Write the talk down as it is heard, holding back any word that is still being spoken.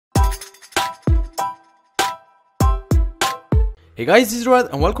Hey guys, this is Red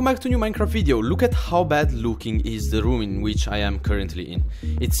and welcome back to a new Minecraft video. Look at how bad looking is the room in which I am currently in.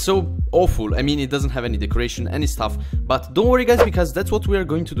 It's so awful. I mean, it doesn't have any decoration, any stuff. But don't worry guys, because that's what we are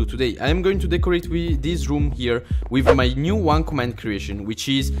going to do today. I am going to decorate this room here with my new one command creation, which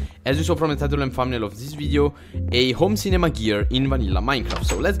is, as you saw from the title and thumbnail of this video, a home cinema gear in vanilla Minecraft.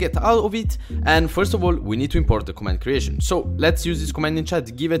 So let's get out of it. And first of all, we need to import the command creation. So let's use this command in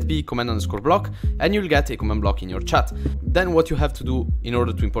chat, give it b command_block, and you'll get a command block in your chat. Then what you have to do in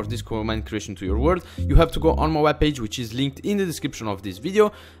order to import this command creation to your world, you have to go on my webpage, which is linked in the description of this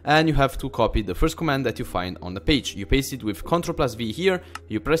video, and you have to copy the first command that you find on the page. You paste it with Ctrl+V here,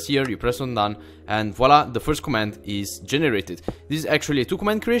 you press on done, and voila, the first command is generated. This is actually a two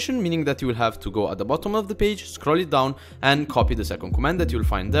command creation, meaning that you will have to go at the bottom of the page, scroll it down, and copy the second command that you'll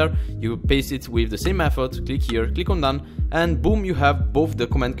find there. You paste it with the same method, click here, click on done, and boom, you have both the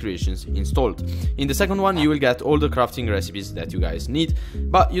command creations installed. In the second one, you will get all the crafting recipes that you guys need,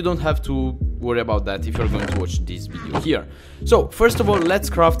 but you don't have to worry about that if you're going to watch this video here. So first of all, let's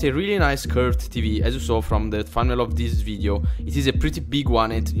craft a really nice curved TV. As you saw from the thumbnail of this video, it is a pretty big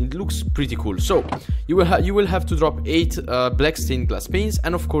one. It looks pretty cool. So you will have to drop 8 black stained glass panes,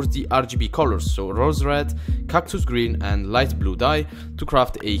 and of course the RGB colors, so rose red, cactus green, and light blue dye, to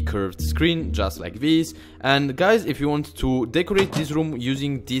craft a curved screen just like this. And guys, if you want to decorate this room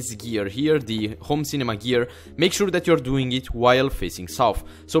using this gear here, the home cinema gear, make sure that you're doing it while facing south.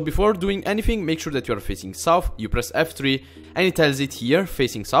 So before doing anything, make sure that you're facing south. You press F3 and it tells it here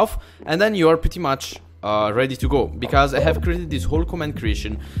facing south, and then you are pretty much ready to go, because I have created this whole command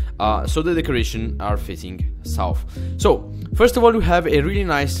creation so the decoration are facing south. So first of all, we have a really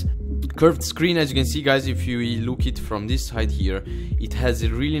nice curved screen. As you can see guys, if you look it from this side here, it has a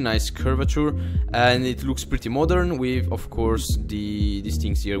really nice curvature and it looks pretty modern, with of course these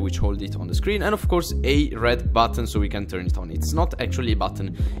things here which hold it on the screen, and of course a red button so we can turn it on. It's not actually a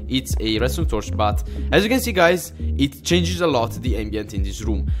button, it's a redstone torch, but as you can see guys, it changes a lot the ambient in this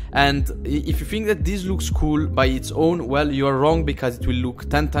room. And if you think that this looks cool by its own, well, you are wrong, because it will look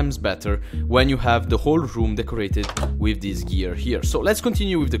 10 times better when you have the whole room decorated with this gear here. So let's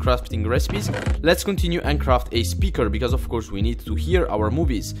continue with the crafting recipes. Let's continue and craft a speaker, because of course we need to hear our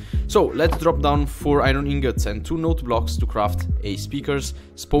movies. So let's drop down 4 iron ingots and 2 note blocks to craft a speaker's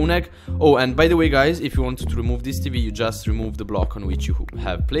spawn egg. Oh, and by the way guys, if you want to remove this TV, you just remove the block on which you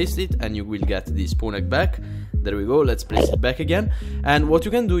have placed it and you will get the spawn egg back. There we go, let's place it back again. And what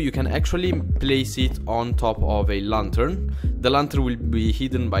you can do, you can actually place it on top of a lantern. The lantern will be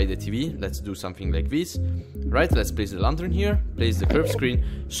hidden by the TV. Let's do something like this. Right, let's place the lantern here, place the curved screen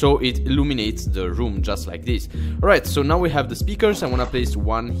so it illuminates the room just like this. Alright, so now we have the speakers. I want to place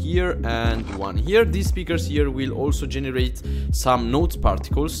one here and one here. These speakers here will also generate some note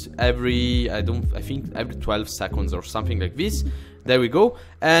particles every, I think every 12 seconds or something like this. There we go.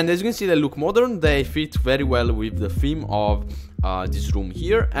 And as you can see, they look modern, they fit very well with the theme of this room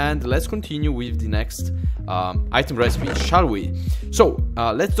here. And let's continue with the next item recipe, shall we? So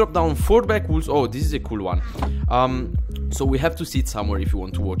let's drop down 4 black wools. Oh, this is a cool one. So we have to sit somewhere if you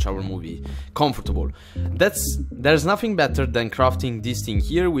want to watch our movie comfortable. There's nothing better than crafting this thing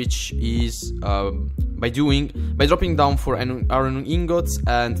here, which is by dropping down 4 iron ingots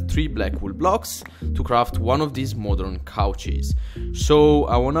and 3 black wool blocks to craft one of these modern couches. So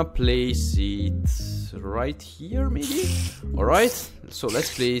I wanna place it right here, maybe. All right, so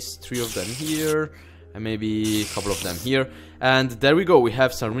let's place 3 of them here and maybe a couple of them here, and there we go. We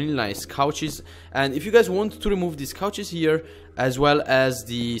have some really nice couches. And if you guys want to remove these couches here as well as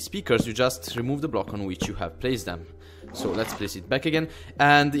the speakers, you just remove the block on which you have placed them. So let's place it back again,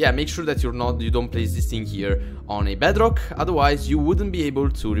 and yeah, make sure that you don't place this thing here on a bedrock, otherwise you wouldn't be able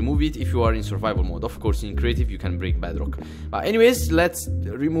to remove it if you are in survival mode. Of course in creative you can break bedrock, but anyways, let's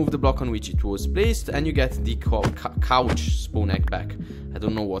remove the block on which it was placed and you get the couch spawn egg back. I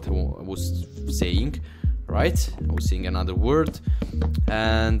don't know what I was saying, right? I was saying another word,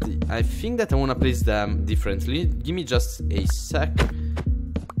 and I think that I want to place them differently. Give me just a sec.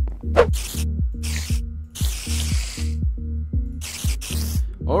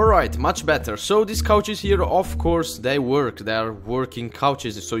 Alright, much better. So these couches here, of course, they work. They are working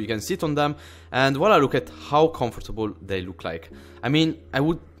couches, so you can sit on them, and voila, look at how comfortable they look like. I mean, I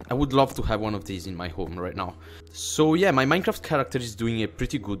would love to have one of these in my home right now. So yeah, my Minecraft character is doing a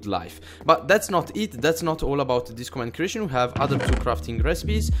pretty good life. But that's not it. That's not all about this command creation. We have other 2 crafting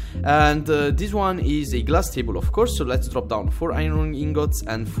recipes, and this one is a glass table, of course. So let's drop down 4 iron ingots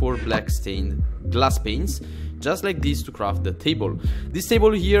and 4 black stained glass panes, just like this, to craft the table. This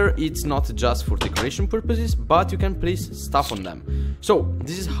table here, it's not just for decoration purposes, but you can place stuff on them. So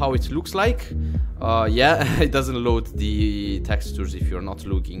this is how it looks like. yeah, it doesn't load the textures if you're not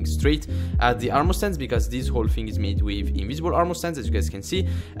looking straight at the armor stands, because this whole thing is made with invisible armor stands, as you guys can see.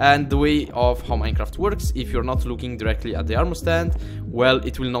 And the way of how Minecraft works, if you're not looking directly at the armor stand, well,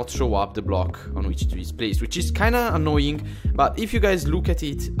 it will not show up the block on which it is placed, which is kind of annoying, but if you guys look at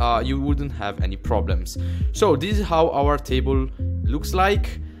it, you wouldn't have any problems. So this is how our table looks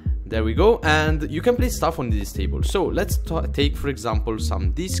like. There we go, and you can place stuff on this table. So let's take, for example,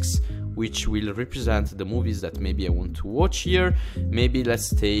 some discs which will represent the movies that maybe I want to watch here. Maybe let's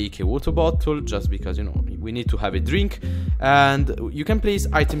take a water bottle, just because, you know, we need to have a drink. And you can place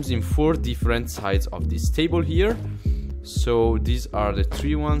items in 4 different sides of this table here. So these are the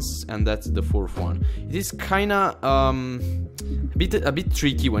 3 ones, and that's the 4th one. It is kind of a bit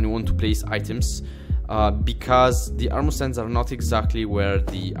tricky when you want to place items, because the armor stands are not exactly where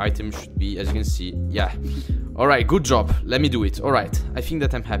the item should be, as you can see. Yeah, alright, good job, let me do it. Alright, I think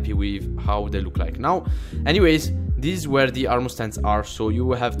that I'm happy with how they look like now. Anyways, this is where the armor stands are, so you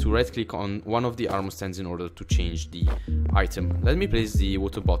will have to right click on one of the armor stands in order to change the item. Let me place the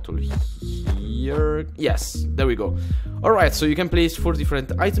water bottle here. Yes, there we go. Alright, so you can place 4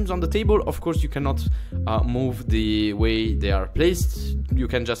 different items on the table. Of course, you cannot move the way they are placed. You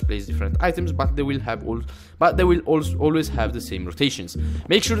can just place different items, but they will have always have the same rotations.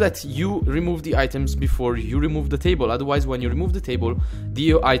 Make sure that you remove the items before you remove the table. Otherwise, when you remove the table,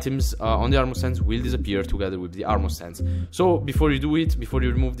 the items on the armor stands will disappear together with the armor stands. So before you do it, before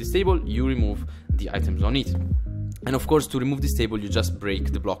you remove this table, you remove the items on it. And of course, to remove this table, you just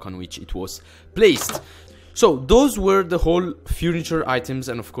break the block on which it was placed. So those were the whole furniture items,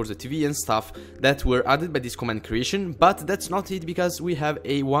 and of course the TV and stuff that were added by this command creation. But that's not it, because we have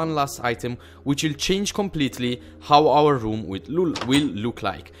one last item which will change completely how our room will look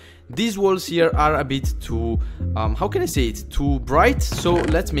like. These walls here are a bit too, how can I say it, too bright, so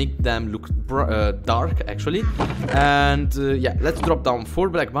let's make them look dark actually. And yeah, let's drop down 4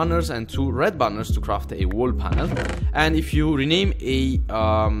 black banners and 2 red banners to craft a wall panel. And if you rename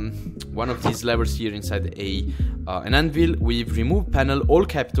one of these levers here inside an anvil with remove panel all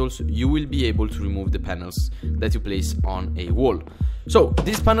capitals, you will be able to remove the panels that you place on a wall. So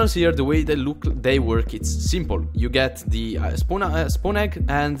these panels here, the way they work, it's simple. You get the spawn egg,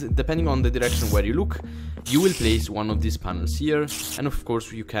 and depending on the direction where you look, you will place one of these panels here, and of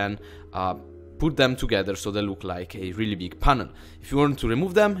course you can put them together so they look like a really big panel. If you want to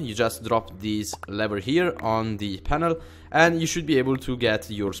remove them, you just drop this lever here on the panel, and you should be able to get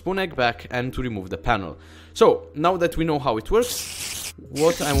your spawn egg back and to remove the panel. So now that we know how it works,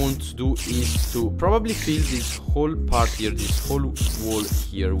 what I want to do is to probably fill this whole part here, this whole wall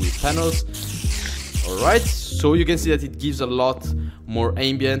here with panels. Alright, so you can see that it gives a lot more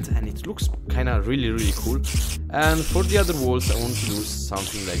ambient and it looks kind of really cool. And for the other walls, I want to do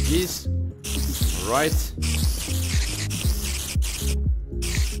something like this. Alright.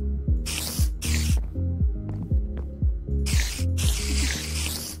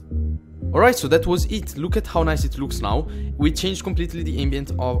 Alright, so that was it. Look at how nice it looks now. We changed completely the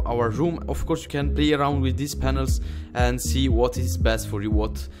ambient of our room. Of course, you can play around with these panels and see what is best for you,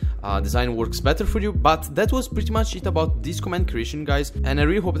 what design works better for you. But that was pretty much it about this command creation, guys, and I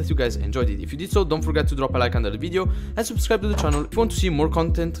really hope that you guys enjoyed it. If you did so, don't forget to drop a like under the video and subscribe to the channel if you want to see more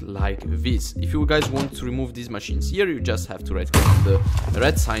content like this. If you guys want to remove these machines here, you just have to right click on the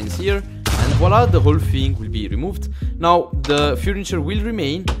red signs here, and voila, the whole thing will be removed. Now the furniture will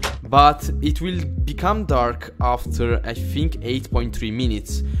remain, but it will become dark after, I think, 8.3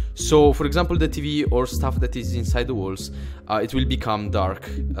 minutes. So for example, the TV or stuff that is inside the walls, it will become dark,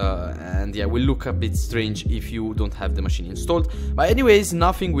 and yeah, will look a bit strange if you don't have the machine installed. But anyways,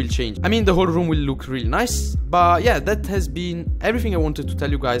 nothing will change. I mean, the whole room will look really nice. But yeah, that has been everything I wanted to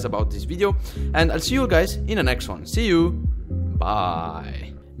tell you guys about this video, and I'll see you guys in the next one. See you, bye.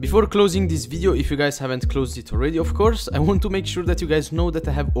 Before closing this video, if you guys haven't closed it already, of course, I want to make sure that you guys know that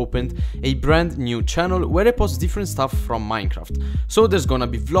I have opened a brand new channel where I post different stuff from Minecraft. So there's gonna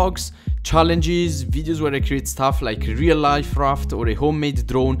be vlogs, challenges, videos where I create stuff like a real life raft or a homemade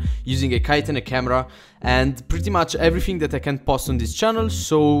drone using a kite and a camera, and pretty much everything that I can post on this channel.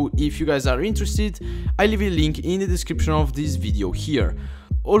 So if you guys are interested, I leave a link in the description of this video here.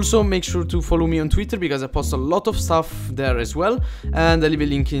 Also, make sure to follow me on Twitter because I post a lot of stuff there as well, and I leave a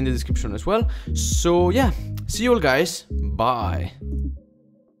link in the description as well. So yeah, see you all guys, bye.